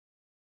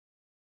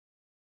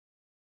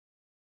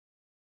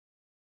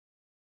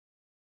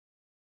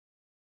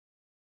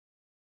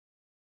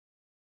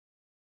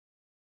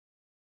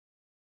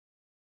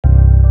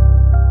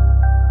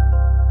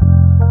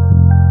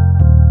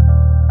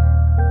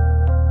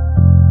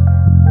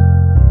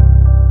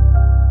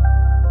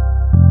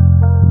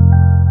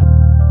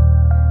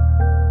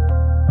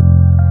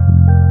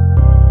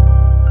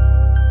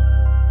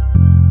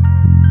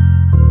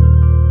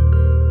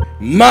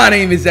My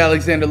name is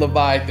Alexander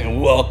Leviathan.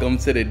 Welcome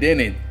to the den,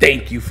 and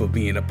thank you for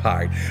being a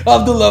part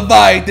of the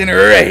Leviathan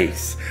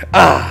race.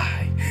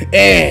 I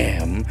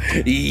am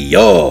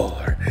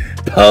your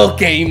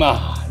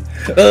Pokemon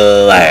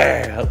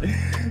World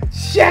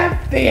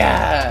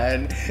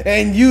Champion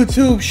and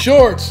YouTube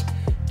Shorts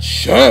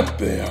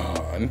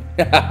Champion.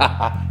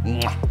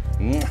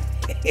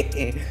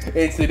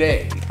 And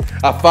today,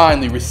 I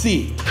finally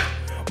received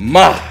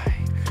my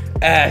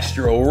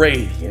Astral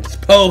Radiance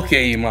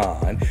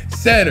Pokemon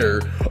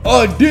Center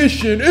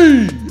Edition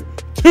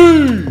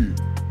ETB.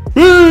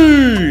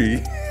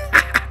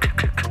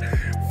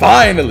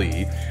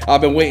 Finally,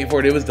 I've been waiting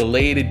for it. It was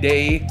delayed a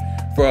day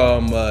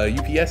from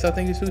UPS, I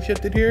think is who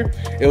shipped it here.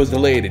 It was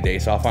delayed a day,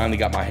 so I finally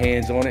got my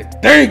hands on it.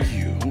 Thank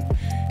you.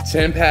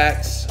 10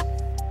 packs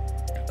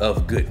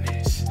of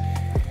goodness.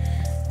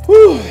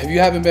 Whew. If you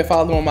haven't been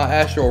following my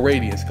Astral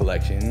Radiance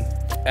collection,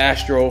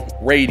 Astral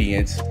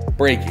Radiance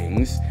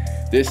Breakings,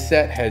 this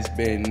set has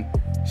been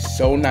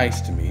so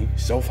nice to me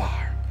so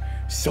far.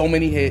 So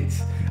many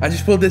hits. I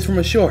just pulled this from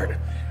a short.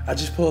 I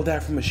just pulled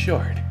that from a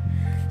short.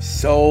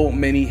 So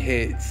many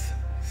hits,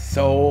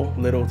 so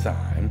little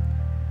time.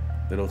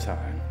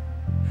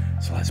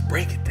 So let's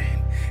break it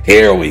then.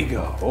 Here we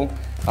go.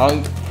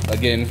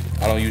 Again,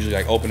 I don't usually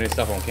like open this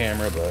stuff on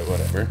camera, but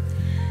whatever.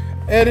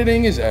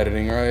 Editing is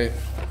editing, right?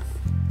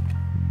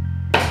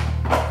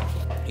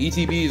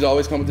 ETBs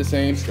always come with the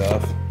same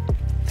stuff.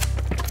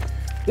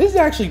 This is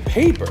actually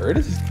paper.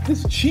 This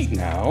is cheap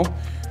now.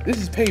 This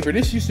is paper.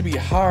 This used to be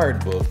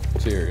hard book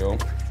material.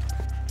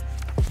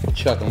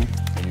 Chuck them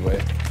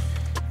anyway.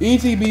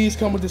 ETBs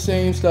come with the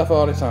same stuff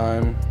all the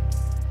time.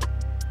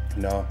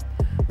 You know,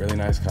 really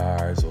nice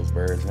cards, those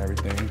birds and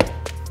everything.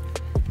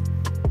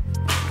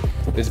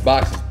 This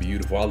box is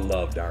beautiful. I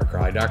love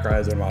Darkrai.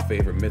 Darkrai is one of my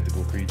favorite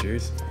mythical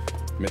creatures.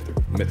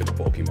 Mythical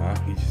Pokemon.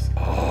 He just,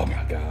 oh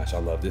my gosh, I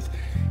love this.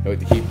 I like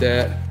to keep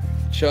that.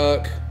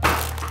 Chuck.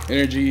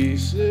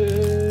 Energies.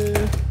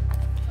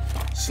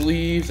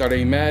 Sleeves, are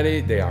they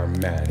matted? They are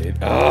matted.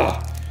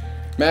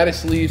 Matted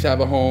sleeves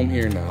have a home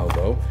here now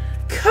though.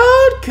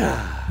 Code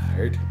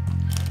card.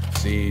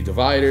 See,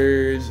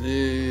 dividers,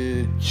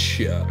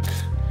 Chuck.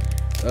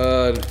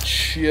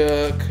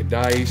 Chuck,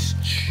 dice,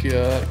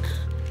 Chuck.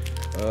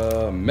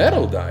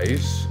 Metal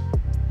dice.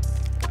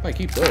 I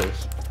keep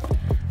those.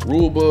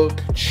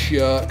 Rulebook,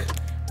 Chuck.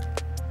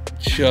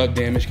 Chuck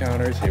damage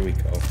counters. Here we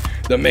go.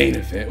 The main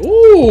event.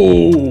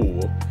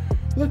 Ooh!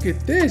 Look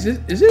at this.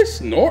 Is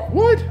this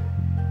what?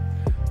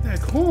 That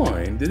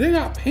coin. Did they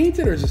not paint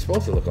it, or is it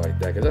supposed to look like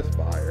that? Because that's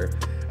fire.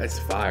 That's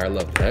fire. I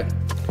love that.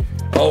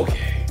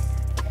 Okay.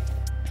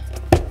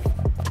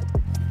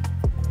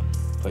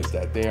 Place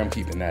that there. I'm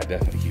keeping that.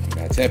 Definitely keeping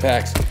that. 10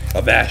 packs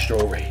of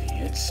Astral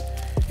Radiance.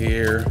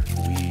 Here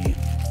we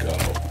go.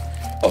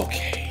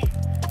 Okay.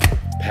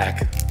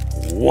 Pack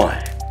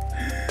 1.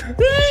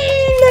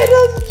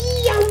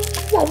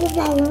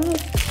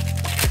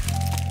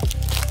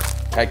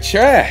 Pack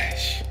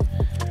trash.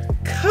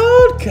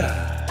 Code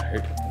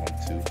card. 1,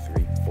 2,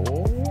 3,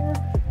 4.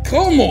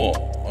 Come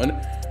on.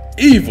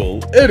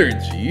 Evil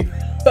energy.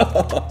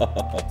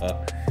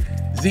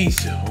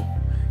 Zisu.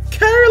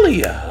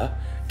 Curlia.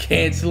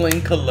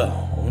 Canceling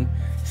Cologne.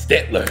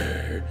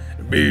 Stetler.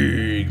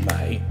 Big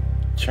Mike.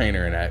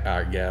 Trainer in that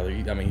art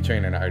gallery.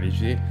 Trainer in the art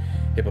shit.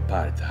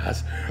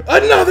 Hippopotamus.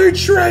 Another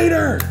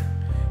traitor.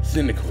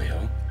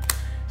 Cyndaquil.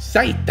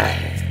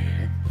 Scyther.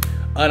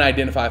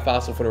 Unidentified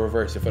fossil for the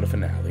reverse and for the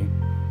finale.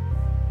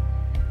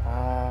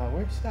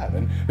 Where's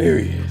 7? There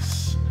he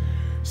is.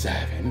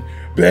 7.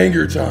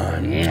 Banger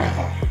time.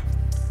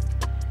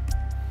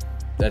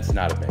 That's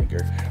not a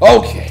banger.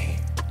 Okay.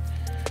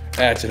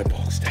 Add to the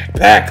bulk stack.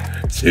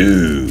 Pack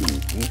 2.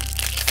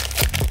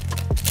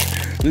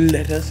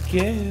 Let us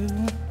go.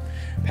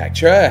 Pack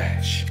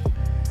trash.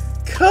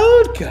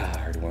 Code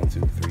card. 1,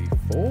 2, 3,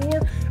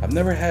 4. I've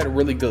never had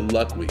really good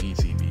luck with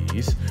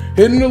ETBs.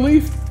 Hidden the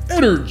Leaf.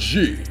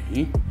 Energy.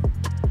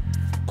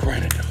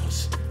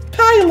 Chronicles.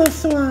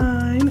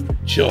 Piloswine.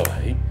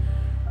 Joy.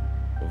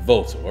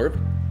 Voltorb.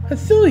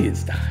 Hisuian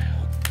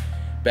style.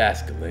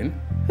 Basculin.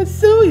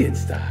 Hisuian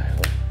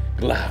style.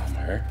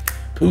 Glaumer.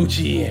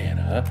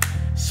 Poochyena.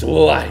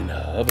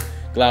 Swinub.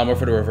 Glaumer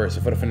for the reverse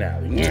and for the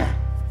finale.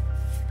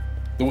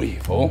 The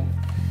Weevil.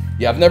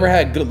 Yeah, I've never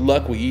had good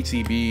luck with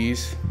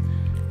ETBs.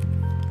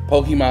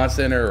 Pokemon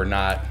Center or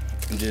not.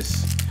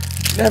 Just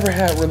never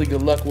had really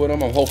good luck with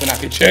them. I'm hoping I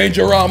can change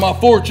around my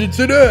fortune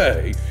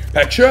today.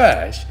 Pack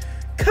trash.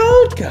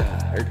 Code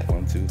card.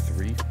 1, 2,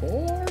 3,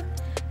 4.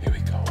 Here we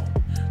go.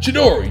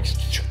 Chidori.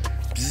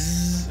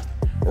 Bzz.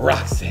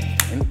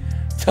 Roxanne.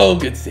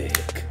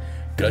 Togetic.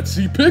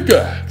 Gutsy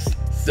Pickaxe.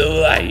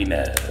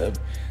 Swinub.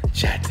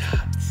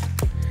 Chatot.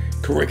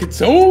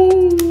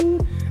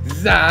 Cricketone.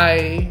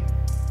 Zai.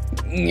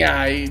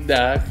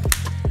 Nyduck.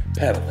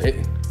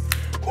 Petalite.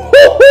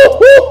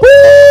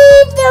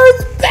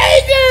 First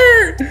banger!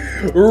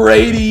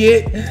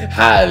 Radiant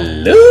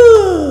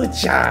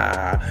Halucha!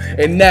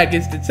 And that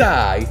gets the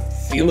tie.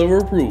 Seal of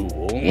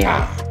approval.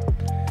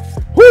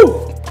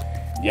 Woo!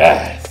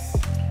 Yes!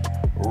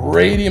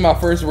 Radiant, my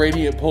first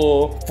Radiant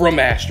pull from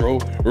Astro.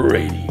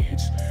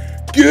 Radiance.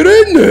 Get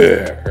in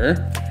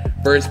there.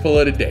 First pull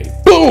of the day.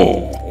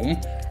 Boom.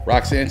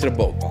 Rocks it into the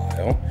bulk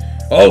pile.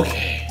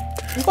 Okay.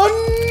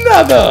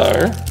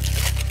 Another.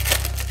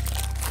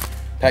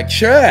 Pack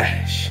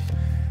trash.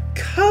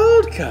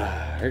 Code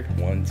card.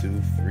 1,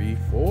 2, 3,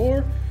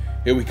 4.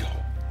 Here we go.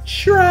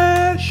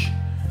 Trash.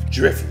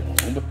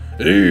 Drifloon.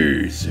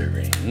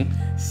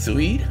 Ursaring.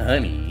 Sweet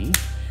Honey.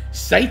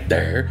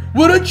 Scyther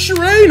with a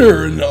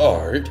trainer in the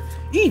art.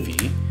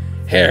 Eevee.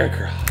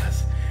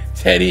 Heracross.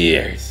 Teddy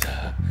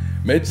Ursa.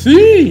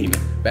 Metzine.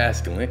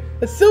 Basculin.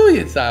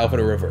 Hisuian style for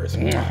the reverse.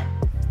 And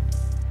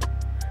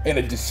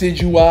a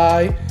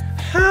Decidueye.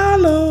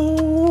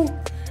 Hollow.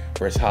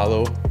 First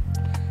hollow.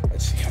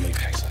 Let's see how many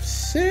packs left.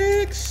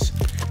 6.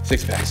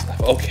 6 packs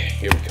left. Okay,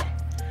 here we go.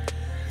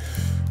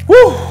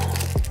 Woo!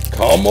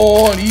 Come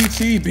on,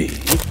 ETB.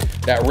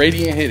 That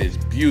Radiant hit is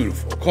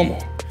beautiful. Come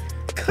on.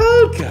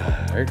 Code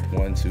card.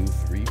 1, 2,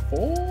 3,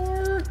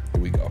 4.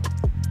 Here we go.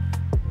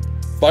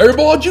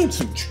 Fireball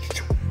Jutsu.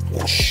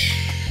 Whoosh.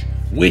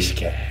 Wish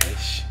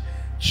Cash.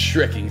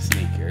 Trekking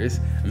Sneakers.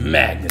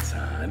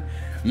 Magneton.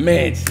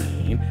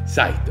 Mantine.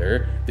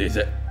 Scyther.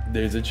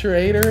 There's a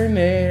trader in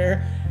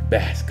there.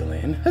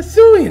 Basculin.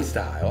 Hisuian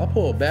style. I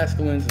pull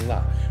Basculins a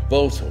lot.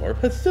 Voltorb.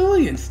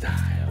 Hisuian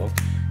style.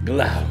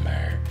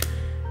 Glaumer.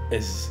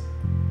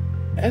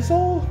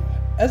 Ezelf?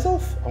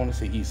 I want to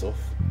say Ezelf.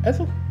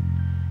 Ezelf?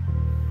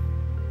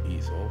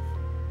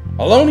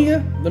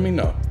 Alonia? Let me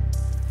know.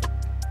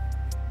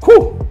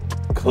 Cool.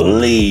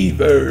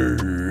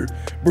 Cleaver.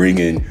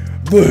 Bringing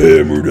the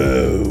hammer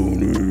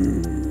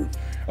down.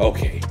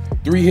 Okay.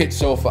 3 hits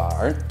so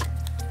far.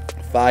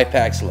 5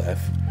 packs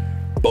left.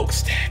 Bulk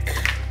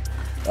stack.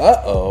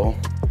 Uh-oh.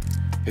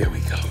 Here we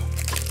go.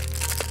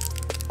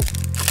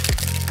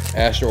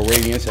 Astral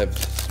Radiance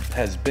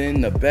has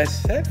been the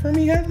best set for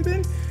me, has it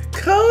been?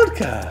 Code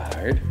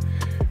card.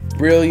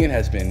 Brilliant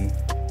has been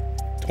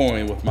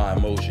toying with my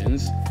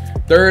emotions.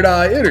 Third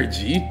Eye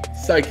Energy.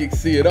 Psychic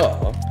See It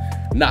All.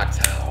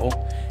 Noctowl.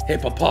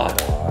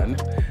 Hippopotron.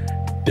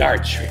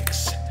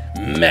 Dartrix.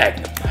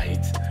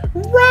 Magnemite.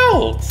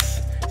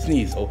 Ralts.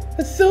 Sneasel.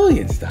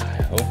 Hisuian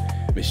style.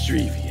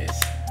 Mischievous.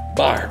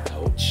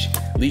 Barpoach.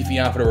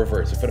 Leafeon for the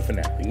reverse for the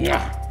finale.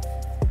 Mwah.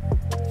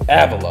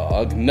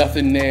 Avalog.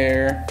 Nothing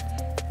there.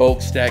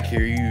 Bulk stack,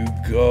 here you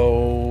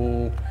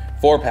go.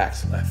 4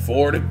 packs left.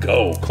 4 to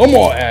go. Come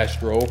on,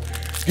 Astro.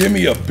 Give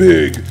me a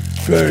big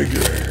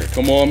banger.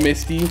 Come on,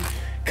 Misty.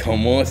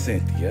 Come on,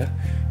 Cynthia.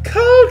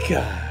 Code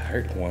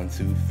card. 1,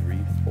 2, 3,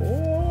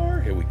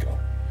 4. Here we go.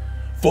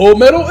 Full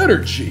Metal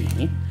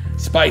Energy.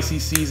 Spicy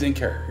Season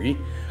Curry.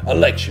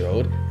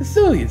 Electrode.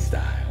 Hisuian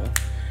style.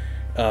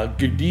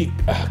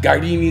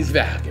 Gardenia's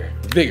Vigor.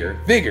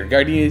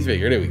 Gardenia's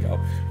Vigor. There we go.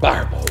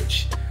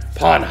 Barboach.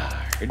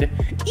 Ponard.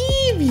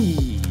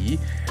 Eevee.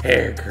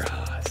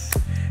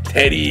 Heracross.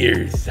 Teddy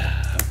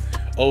Ursa.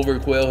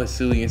 Overquill.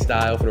 Hisuian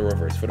style for the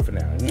reverse for the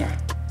finale.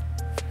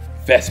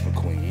 Vespa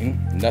Queen.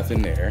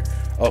 Nothing there.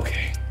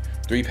 Okay.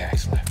 3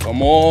 packs left.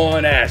 Come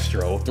on,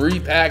 Astro. 3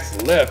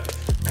 packs left.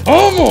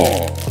 Come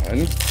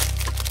on.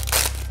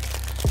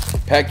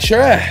 Pack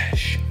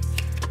trash.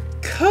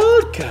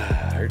 Code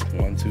card.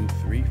 1, 2,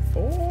 3,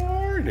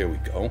 4. There we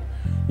go.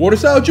 Water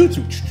style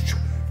Jutsu.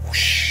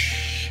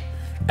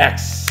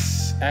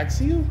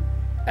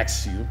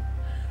 Axew.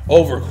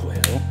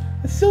 Overquill.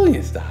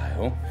 Hisuian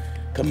style.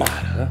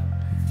 Kamada.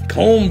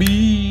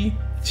 Combi.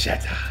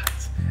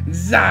 Chatot.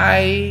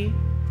 Zai.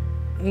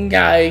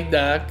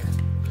 Guiduck.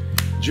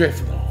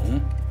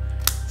 Drifloon.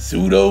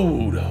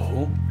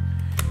 Sudowoodo.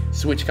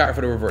 Switch card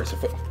for the reverse.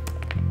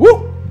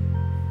 Woo!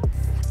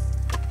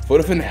 For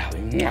the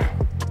finale.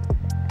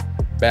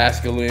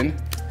 Basculin.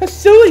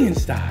 Hisuian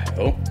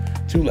style.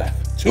 2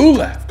 left. 2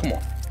 left. Come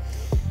on.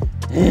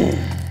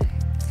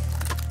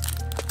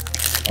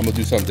 I'm gonna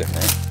do something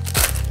different.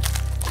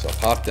 So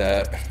pop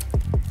that.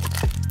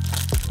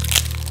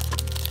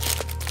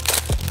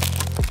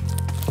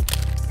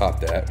 Pop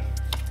that.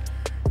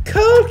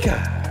 Code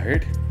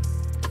card.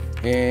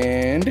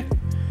 And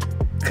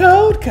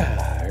code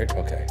card.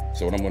 Okay,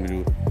 so what I'm gonna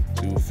do,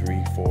 2,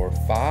 3, 4,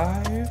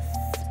 5.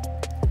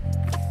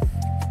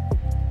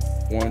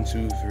 1,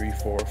 2, 3,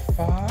 4,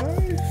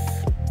 5.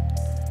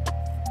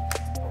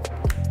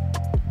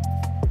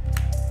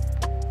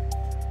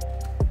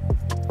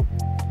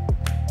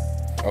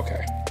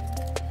 Okay.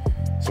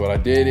 So what I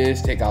did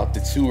is take out the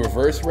 2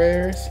 reverse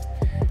rares,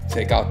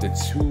 take out the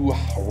 2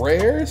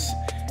 rares,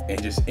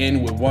 and just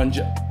end with 1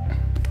 jump.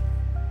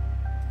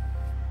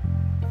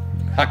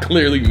 I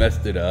clearly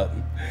messed it up.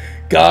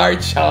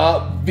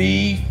 Garchomp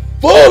V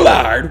Full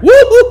Art.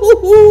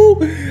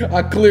 Woo!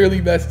 I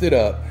clearly messed it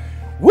up.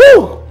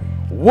 Woo!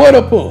 What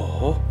a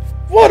pull!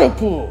 What a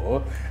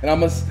pull! And I'm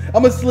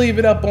gonna sleeve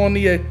it up on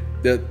the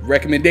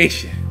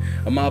recommendation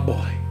of my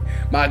boy,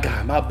 my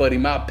guy, my buddy,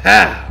 my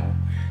pal,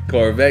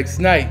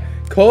 Corvxnite.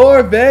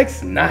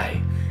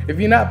 Corvxnite. If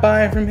you're not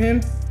buying from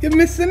him, you're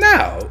missing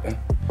out.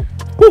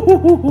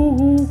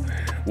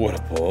 What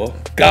a pull!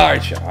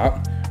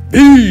 Garchomp.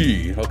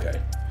 B.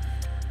 Okay.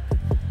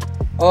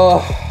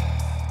 Rock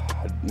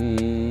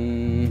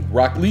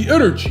Lee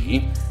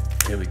Energy.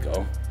 Here we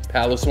go.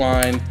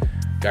 Paloswine,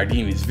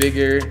 Gardenia's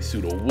Vigor,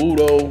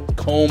 Sudowoodo,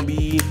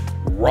 Combi,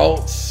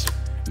 Ralts,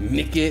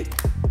 Nickit,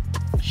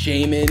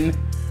 Shaman,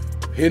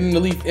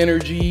 Hidden Leaf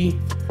Energy,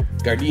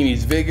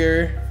 Gardenia's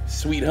Vigor,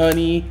 Sweet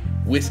Honey,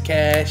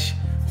 Whiscash,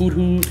 Hoot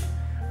Hoot,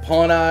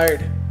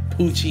 Pawnard,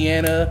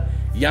 Poochyena,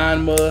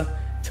 Yanma,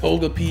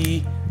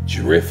 Togepi,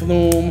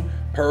 Drifloom,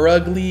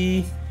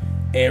 Perugly,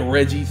 and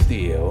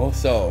Registeel.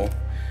 So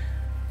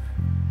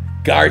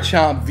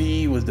Garchomp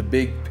V was the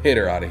big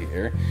hitter out of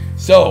here.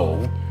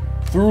 So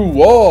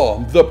through all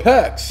the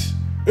packs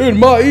in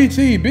my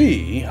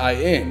ETB, I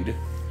end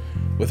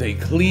with a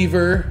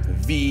Cleaver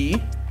V,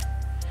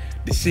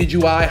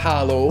 Decidueye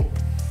Hollow,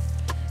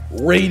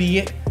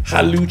 Radiant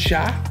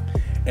Halucha,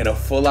 and a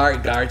Full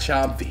Art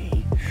Garchomp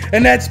V.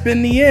 And that's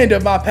been the end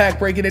of my pack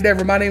breaking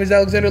endeavor. My name is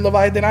Alexander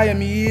Leviathan. I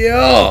am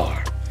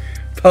your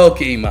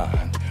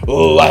Pokemon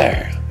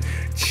World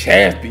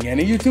Champion.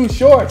 And you too,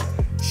 Shorts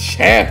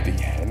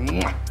Champion.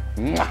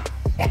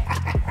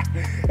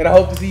 And I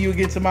hope to see you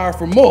again tomorrow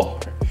for more.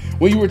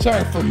 When you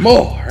return for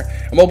more,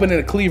 I'm opening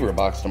a Cleaver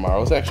box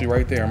tomorrow. It's actually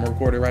right there. I'm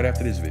recording right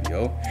after this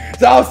video.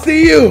 So I'll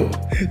see you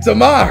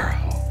tomorrow.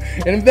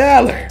 And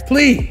Valor,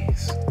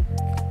 please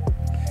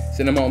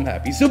send them home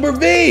happy. Super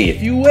V,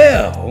 if you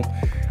will.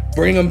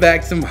 Bring them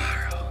back tomorrow.